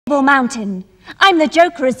Mountain. I'm the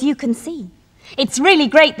Joker, as you can see. It's really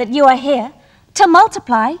great that you are here to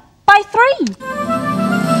multiply by 3.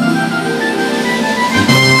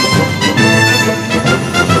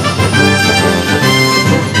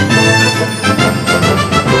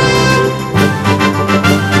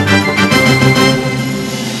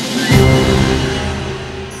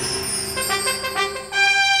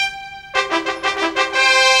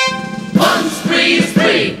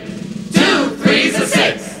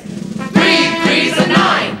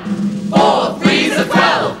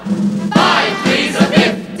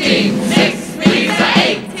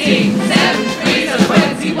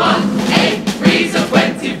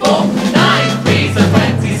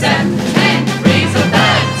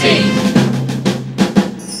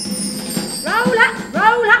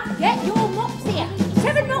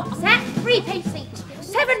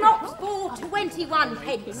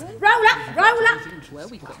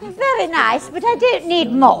 Very nice, but I don't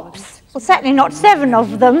need mops. Well, certainly not 7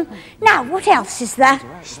 of them. Now, what else is there?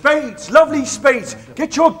 Spades, lovely spades.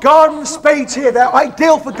 Get your garden spades here. They're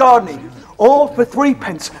ideal for gardening. All for 3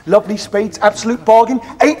 pence. Lovely spades, absolute bargain.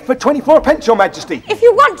 8 for 24 pence, Your Majesty. If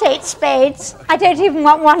you want 8 spades, I don't even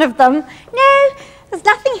want one of them. No, there's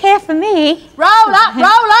nothing here for me. Roll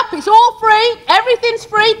up, it's all free. Everything's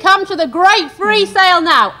free. Come to the great free sale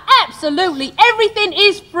now. Absolutely, everything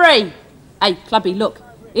is free. Hey, Clubby, look.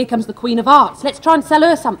 Here comes the Queen of Hearts. Let's try and sell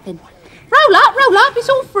her something. Roll up, it's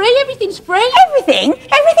all free. Everything's free. Everything?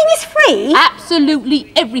 Everything is free?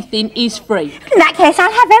 Absolutely everything is free. In that case, I'll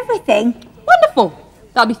have everything. Wonderful.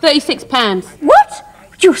 That'll be £36. What?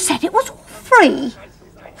 You said it was all free.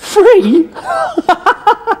 Free?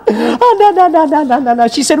 Oh, no.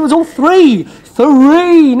 She said it was all 3.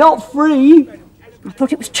 3, not free. I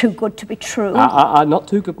thought it was too good to be true. Not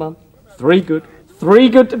too good, Mum. 3 good. 3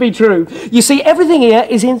 good to be true. You see, everything here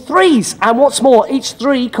is in 3s. And what's more, each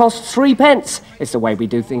 3 costs 3 pence. It's the way we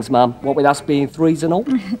do things, Mum. What with us being 3s and all.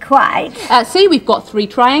 Quite. See, we've got 3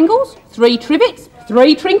 triangles, 3 trivets,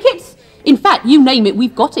 3 trinkets. In fact, you name it,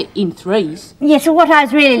 we've got it in 3s. Yes, well, what I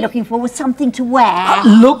was really looking for was something to wear.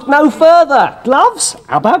 Look no further. Gloves?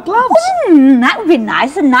 How about gloves? That would be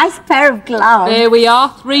nice. A nice pair of gloves. There we are.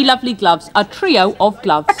 3 lovely gloves. A trio of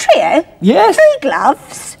gloves. A trio? Yes. 3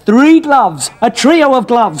 gloves? 3 gloves. A trio of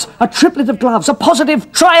gloves. A triplet of gloves. A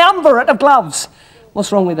positive triumvirate of gloves.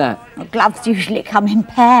 What's wrong with that? Well, gloves usually come in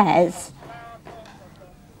pairs.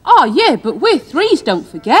 Oh, yeah, but we're 3s, don't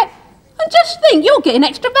forget. And just think, you're getting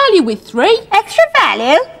extra value with 3. Extra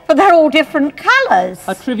value? But they're all different colours.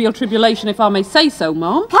 A trivial tribulation, if I may say so,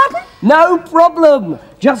 Ma'am. Pardon? No problem.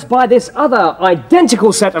 Just buy this other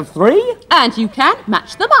identical set of 3. And you can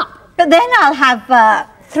match them up. But then I'll have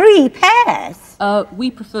 3 pairs.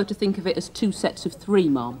 We prefer to think of it as 2 sets of 3,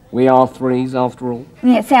 Ma'am. We are 3s after all.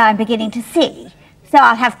 Yes, so I'm beginning to see. So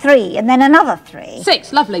I'll have 3 and then another 3.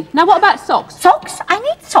 6, lovely. Now what about socks? Socks? I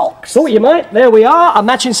need socks. Thought you might. There we are. A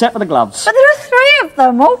matching set for the gloves. But there are 3 of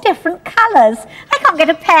them, all different colours. I can't get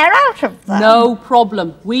a pair out of them. No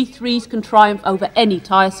problem. We 3s can triumph over any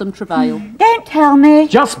tiresome travail. Don't tell me.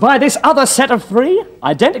 Just buy this other set of 3,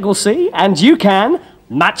 identical, see, and you can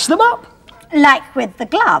match them up. Like with the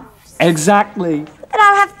gloves. Exactly. Then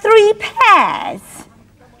I'll have 3 pairs.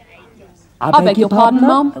 I beg your pardon,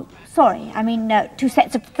 Mum? Oh, sorry, I mean 2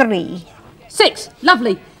 sets of 3. 6,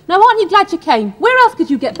 lovely. Now aren't you glad you came? Where else could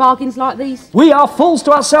you get bargains like these? We are fools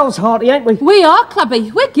to ourselves, Hearty, ain't we? We are,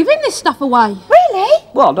 Clubby. We're giving this stuff away. Really?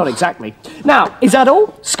 Well, not exactly. Now, is that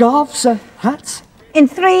all? Scarves, hats? In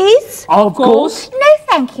 3s? Of course. No,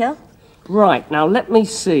 thank you. Right, now let me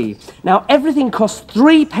see. Now, everything costs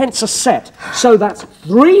 3 pence a set, so that's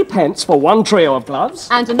 3 pence for 1 trio of gloves.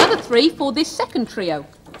 And another 3 for this second trio.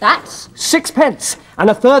 That's 6 pence. And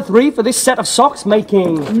a third 3 for this set of socks,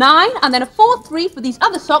 making 9, and then a fourth 3 for these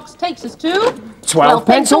other socks takes us to 12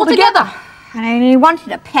 pence altogether. I only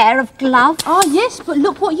wanted a pair of gloves. Oh, yes, but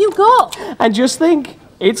look what you got. And just think,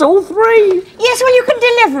 it's all 3. Yes, well, you can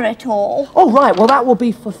deliver it all. Oh, right, well, that will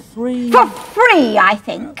be for 3. For free, I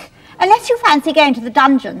think. Unless you fancy going to the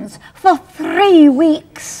dungeons for 3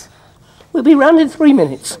 weeks. We'll be round in 3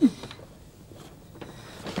 minutes.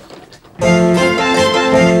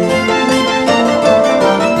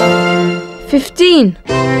 15.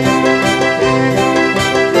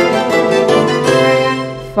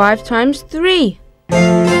 5 times 3.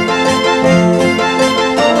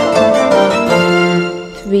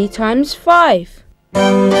 3 times 5.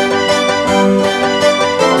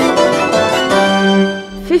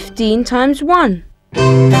 15 times 1.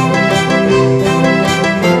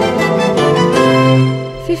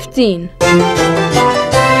 15. 15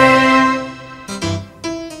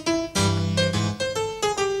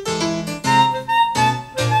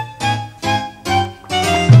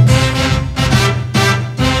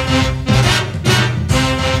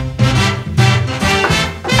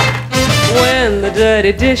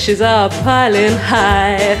 dirty dishes are piling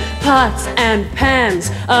high, pots and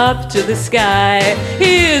pans up to the sky.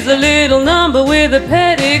 Here's a little number with a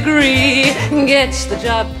pedigree, gets the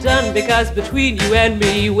job done because between you and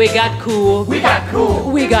me we got cool, we got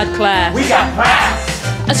class, we got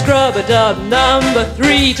class. A scrub-a-dub number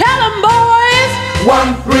 3, tell 'em boys!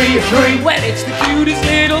 1, 3, 3. Well, it's the cutest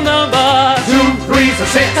little number. 2 3s are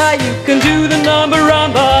 6. You can do the number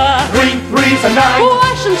rumba. 3 3s are 9.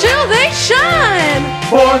 Wash until they shine.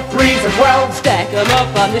 4 3s are 12. Stack 'em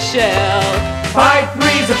up on the shelf. 5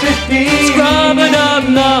 3s are 15. Scrub-a-dub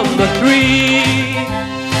number 3.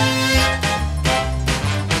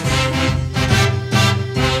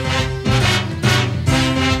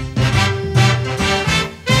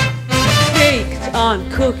 On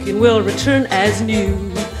cooking will return as new.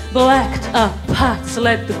 Blacked up pots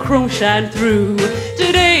let the chrome shine through.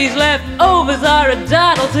 Today's leftovers are a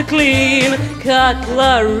doddle to clean.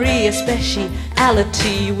 Cutlery a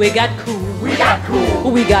speciality. We got cool, we got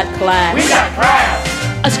class, We got class.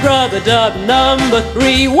 A scrub-a-dub number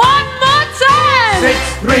 3. One more time. 6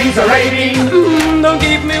 3s are 18. Don't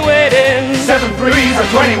keep me waiting. 7 3s are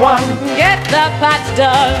 21. Get the pots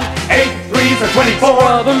done. 8 3s are 24.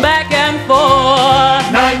 Rub 'em back and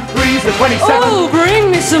forth. 9 3s are 27. Oh,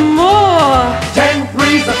 bring me some more. 10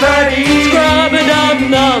 3s are 30. Scrub-a-dub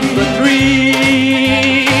number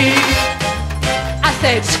 3. I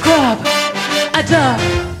said scrub-a-dub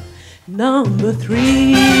number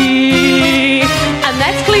 3. And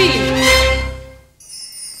that's clean.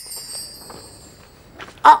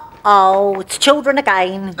 Uh-oh, it's children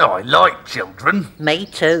again. Oh, I like children. Me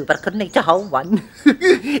too, but I couldn't eat a whole one.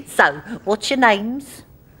 So, what's your names?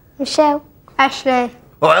 Michelle. Ashley.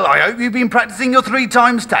 Well, I hope you've been practicing your 3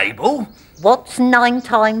 times table. What's 9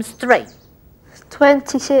 times 3?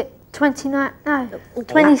 26, 29, no,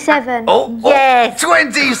 27. Oh, Yes.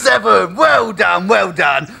 27. Well done, well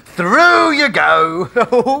done. Through you go.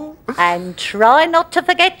 And try not to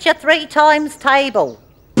forget your 3 times table.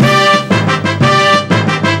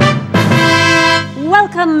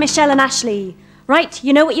 Welcome, Michelle and Ashley. Right,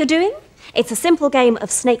 you know what you're doing? It's a simple game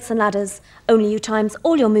of snakes and ladders, only you times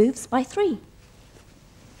all your moves by 3.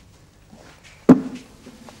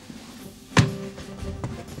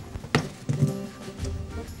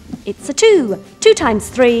 It's a 2. 2 times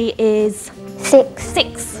 3 is 6.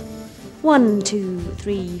 6. 1, 2,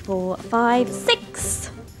 3, 4, 5, 6.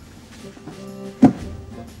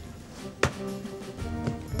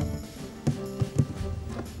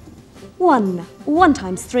 One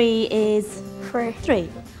times 3 is 3. 3.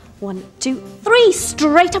 1, 2, 3.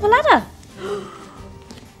 Straight up a ladder.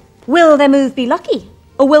 Will their move be lucky?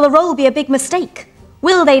 Or will a roll be a big mistake?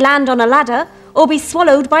 Will they land on a ladder or be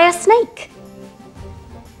swallowed by a snake?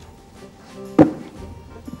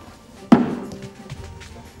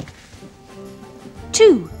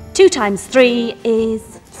 Two times 3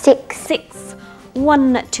 is 6. 6.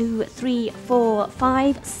 1, 2, 3, 4,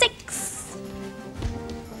 5, 6.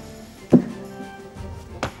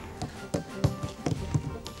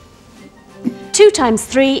 Two times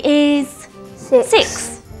 3 is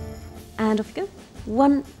 6. And off you go.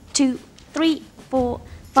 1, 2, 3, 4,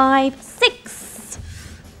 5, 6.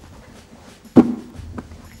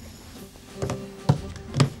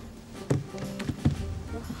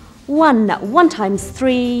 One times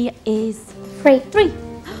 3 is 3. 3.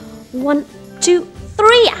 1, 2,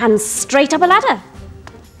 3, and straight up a ladder.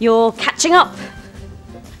 You're catching up.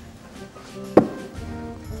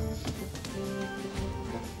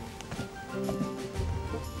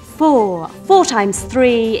 4. 4 times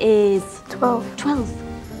 3 is 12. 12.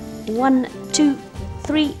 1, 2,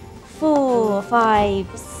 3, 4, 5,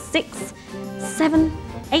 6, 7,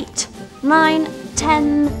 8, 9,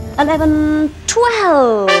 10, 11,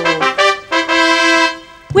 12.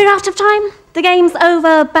 We're out of time. The game's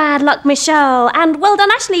over. Bad luck, Michelle. And well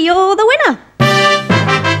done, Ashley. You're the winner.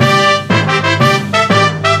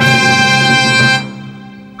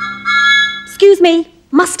 Excuse me,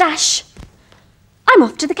 mustache. I'm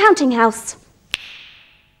off to the counting house.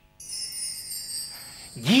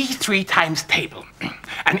 Ye 3 times table.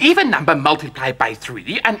 An even number multiplied by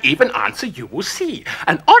 3, an even answer you will see.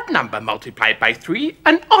 An odd number multiplied by 3,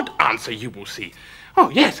 an odd answer you will see. Oh,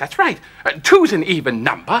 yes, that's right. 2's an even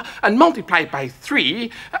number, and multiplied by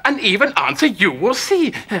 3, an even answer you will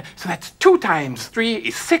see. So that's 2 times 3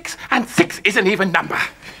 is 6, and 6 is an even number.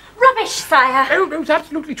 Rubbish, sire. Oh, no, it's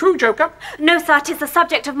absolutely true, Joker. No, sir, 'tis the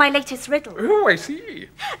subject of my latest riddle. Oh, I see.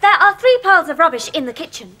 There are 3 piles of rubbish in the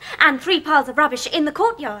kitchen, and 3 piles of rubbish in the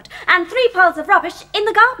courtyard, and 3 piles of rubbish in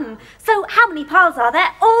the garden. So how many piles are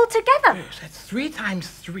there altogether? Yes, that's 3 times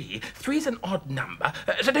 3. 3 is an odd number.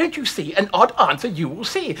 So don't you see? An odd answer you will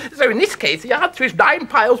see. So in this case, the answer is 9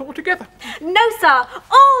 piles altogether. No, sir.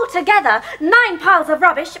 Altogether, 9 piles of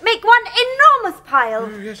rubbish make one enormous pile.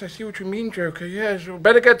 Oh, yes, I see what you mean, Joker. Yes, we'll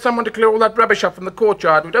better get someone to clear all that rubbish up from the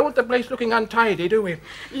courtyard. We don't want the place looking untidy, do we?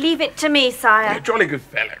 Leave it to me, sire. Jolly good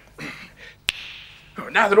fellow. Oh,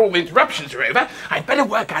 now that all the interruptions are over, I'd better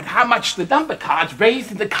work out how much the number cards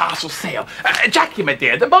raised in the castle sale. Jackie, my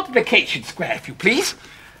dear, the multiplication square, if you please.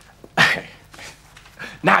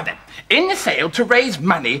 Now then, in the sale to raise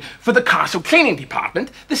money for the castle cleaning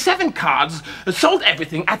department, the 7 cards sold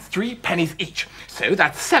everything at 3 pennies each. So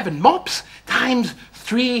that's 7 mops times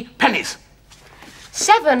 3 pennies.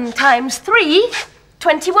 7 times 3,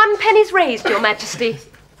 21 pennies raised, Your Majesty.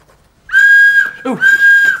 Oh.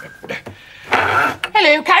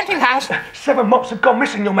 Hello, counting house. 7 mops have gone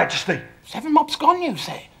missing, Your Majesty. 7 mops gone, you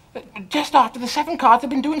say? Just after the 7 cards have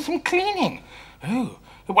been doing some cleaning. Oh.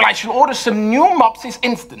 Well, I shall order some new mops this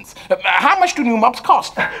instance. How much do new mops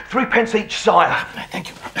cost? 3 pence each, sire. Thank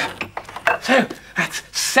you. So, that's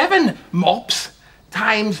 7 mops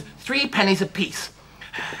times 3 pennies apiece.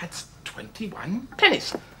 That's 21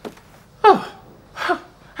 pennies. Oh,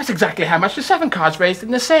 that's exactly how much the 7 cards raised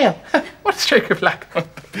in the sale. What a stroke of luck.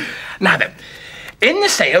 Now then, in the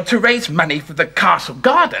sale to raise money for the castle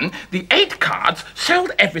garden, the 8 cards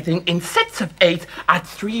sold everything in sets of 8 at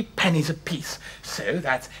 3 pennies apiece. So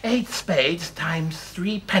that's 8 spades times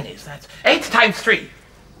 3 pennies. That's 8 times 3.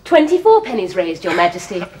 24 pennies raised, Your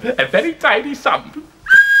Majesty. A very tiny sum.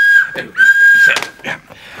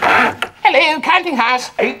 Hello, counting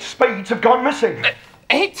house. 8 spades have gone missing.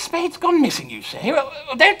 8 spades gone missing, you say? Well,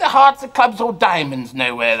 don't the hearts, the clubs, or diamonds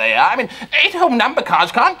know where they are? I mean, 8 home number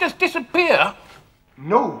cards can't just disappear.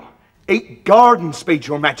 No, 8 garden spades,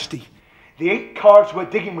 Your Majesty. The 8 cards were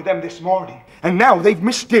digging with them this morning, and now they've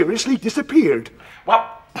mysteriously disappeared. Well,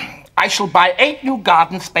 I shall buy 8 new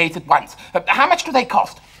garden spades at once. How much do they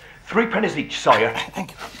cost? 3 pennies each, sire.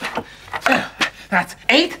 Thank you. So, that's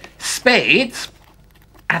 8 spades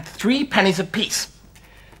at 3 pennies apiece.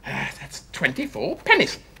 That's 24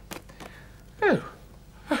 pennies. Oh.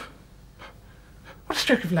 What a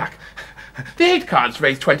stroke of luck. The 8 cards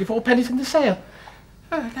raised 24 pennies in the sale.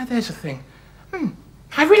 Oh, now there's a thing.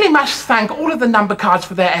 I really must thank all of the number cards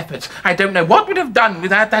for their efforts. I don't know what we'd have done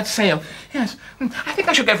without that sale. Yes, I think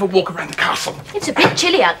I should go for a walk around the castle. It's a bit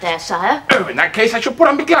chilly out there, sire. Oh, in that case, I shall put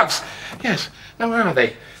on my gloves. Yes, now where are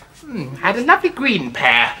they? I had a lovely green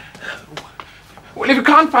pair. Well, if you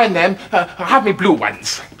can't find them, I'll have me blue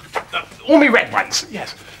ones. Or me red ones,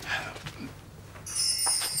 yes.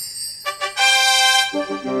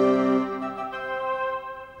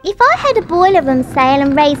 If I had a boiler room sale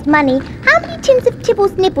and raised money, how many tins of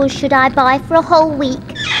Tibble's Nibbles should I buy for a whole week?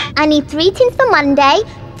 I need 3 tins for Monday,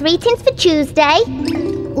 3 tins for Tuesday.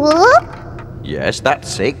 Ooh. Yes, that's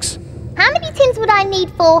 6. How many tins would I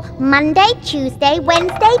need for Monday, Tuesday,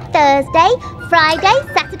 Wednesday, Thursday, Friday,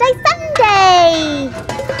 Saturday, Sunday?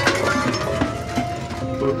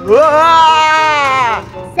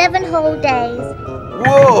 7 whole days.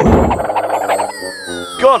 Whoa!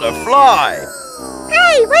 Gotta fly!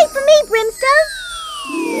 Hey, wait for me, Brimstone!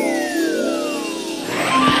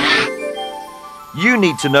 You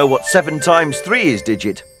need to know what 7 times 3 is,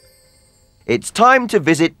 Digit. It's time to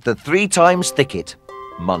visit the 3 times thicket.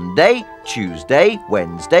 Monday, Tuesday,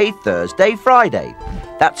 Wednesday, Thursday, Friday.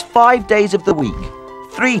 That's 5 days of the week.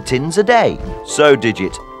 3 tins a day. So,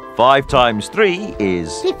 Digit, 5 times 3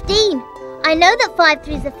 is... 15. I know that 5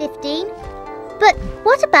 threes are 15. But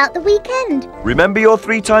what about the weekend? Remember your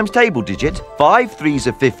 3 times table, Digit. 5 threes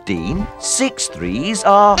are 15, 6 threes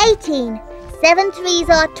are... 18. 7 threes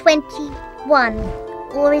are 21.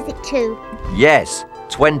 Or is it 2? Yes,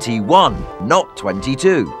 21, not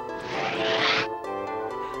 22.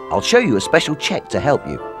 I'll show you a special check to help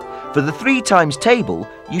you. For the 3 times table,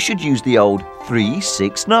 you should use the old 3,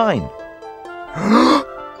 6, 9.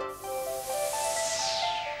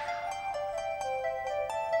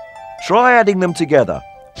 Try adding them together.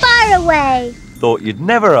 Fire away! Thought you'd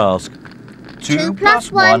never ask. 2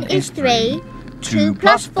 plus 1 is 3. 2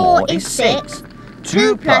 plus 4 is 6.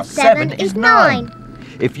 2 plus 7 is 9.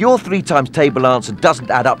 If your 3 times table answer doesn't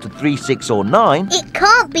add up to 3, 6 or 9... It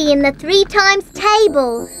can't be in the 3 times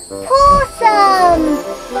table. Awesome!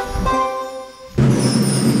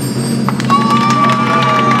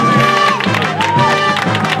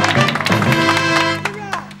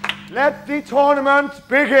 let the tournament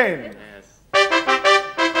begin.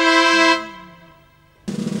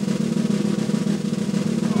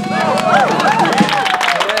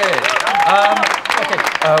 Okay,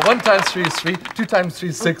 1 times 3 is 3, 2 times 3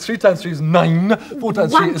 is 6, 3 times 3 is 9, 4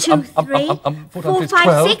 times 3 is 4 times 3 is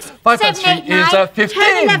 12, 5 times 3 is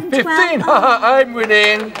 15. 15. I'm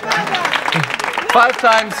winning. 5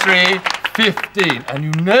 times 3, 15. And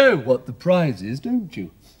you know what the prize is, don't you?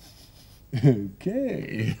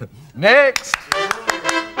 Okay. Next.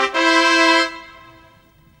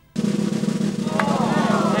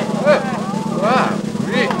 Wow,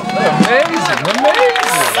 really amazing.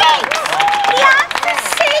 The answer's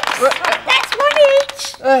 6. That's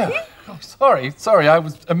 1 each. Sorry, I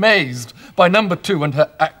was amazed by number 2 and her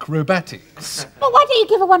acrobatics. Well, why don't you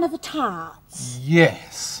give her one of the tarts?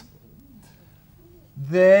 Yes.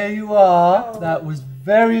 There you are. That was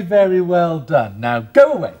very, very well done. Now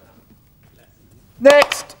go away.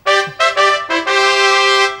 Next.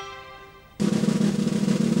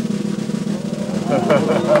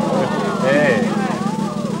 Hey.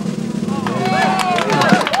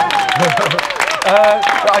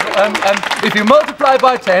 If you multiply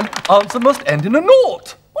by 10, answer must end in a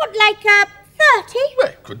naught. What, like 30? Well,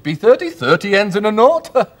 it could be 30. 30 ends in a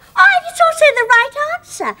naught. Oh, it's also the right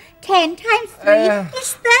answer. 10 times 3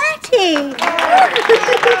 is 30.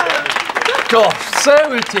 Gosh,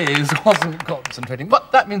 so it is. Wasn't concentrating.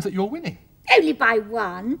 But that means that you're winning. Only by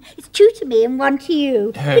 1. It's 2 to me and 1 to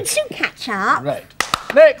you. We'll soon catch up. Right.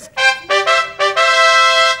 Next.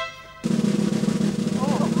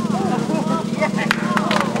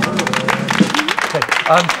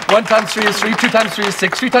 1 times 3 is 3, 2 times 3 is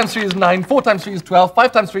 6, 3 times 3 is 9, 4 times 3 is 12,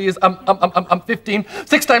 5 times 3 is 15,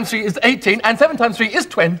 6 times 3 is 18, and 7 times 3 is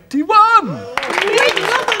 21.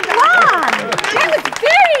 That was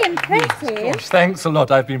very impressive. Gosh, thanks a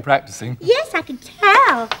lot. I've been practicing. Yes, I can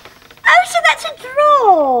tell. Oh, so that's a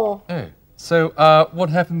draw. Oh, so what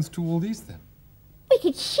happens to all these then? We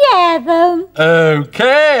could share them.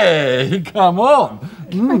 Okay, come on.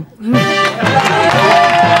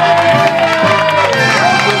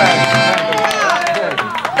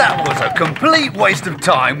 That was a complete waste of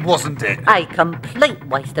time, wasn't it? A complete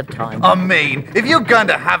waste of time. I mean, if you're going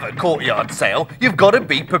to have a courtyard sale, you've got to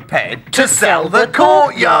be prepared to sell the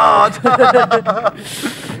courtyard.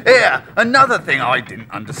 Yeah, another thing I didn't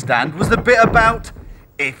understand was the bit about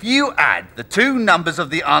if you add the 2 numbers of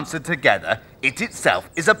the answer together, it itself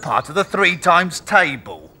is a part of the 3 times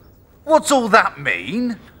table. What's all that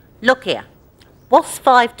mean? Look here. What's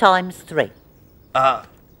 5 times 3?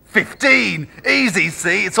 15. Easy,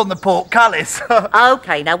 see? It's on the portcullis.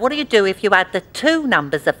 OK, now what do you do if you add the 2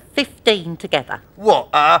 numbers of 15 together?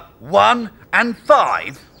 What, 1 and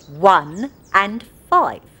 5? 1 and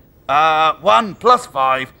 5. 1 plus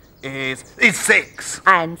 5 is 6.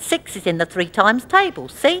 And 6 is in the 3 times table,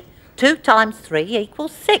 see? 2 times 3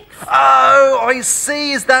 equals 6. Oh, I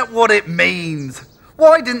see. Is that what it means?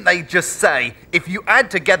 Why didn't they just say, if you add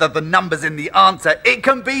together the numbers in the answer, it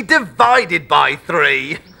can be divided by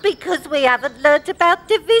 3? Because we haven't learnt about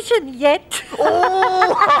division yet.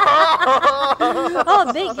 Oh,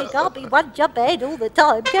 me, you can't be one jump ahead all the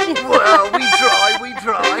time, can you? Well, we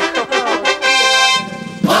try.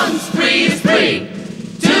 1's 3 is 3,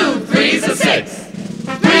 2 3's are 6.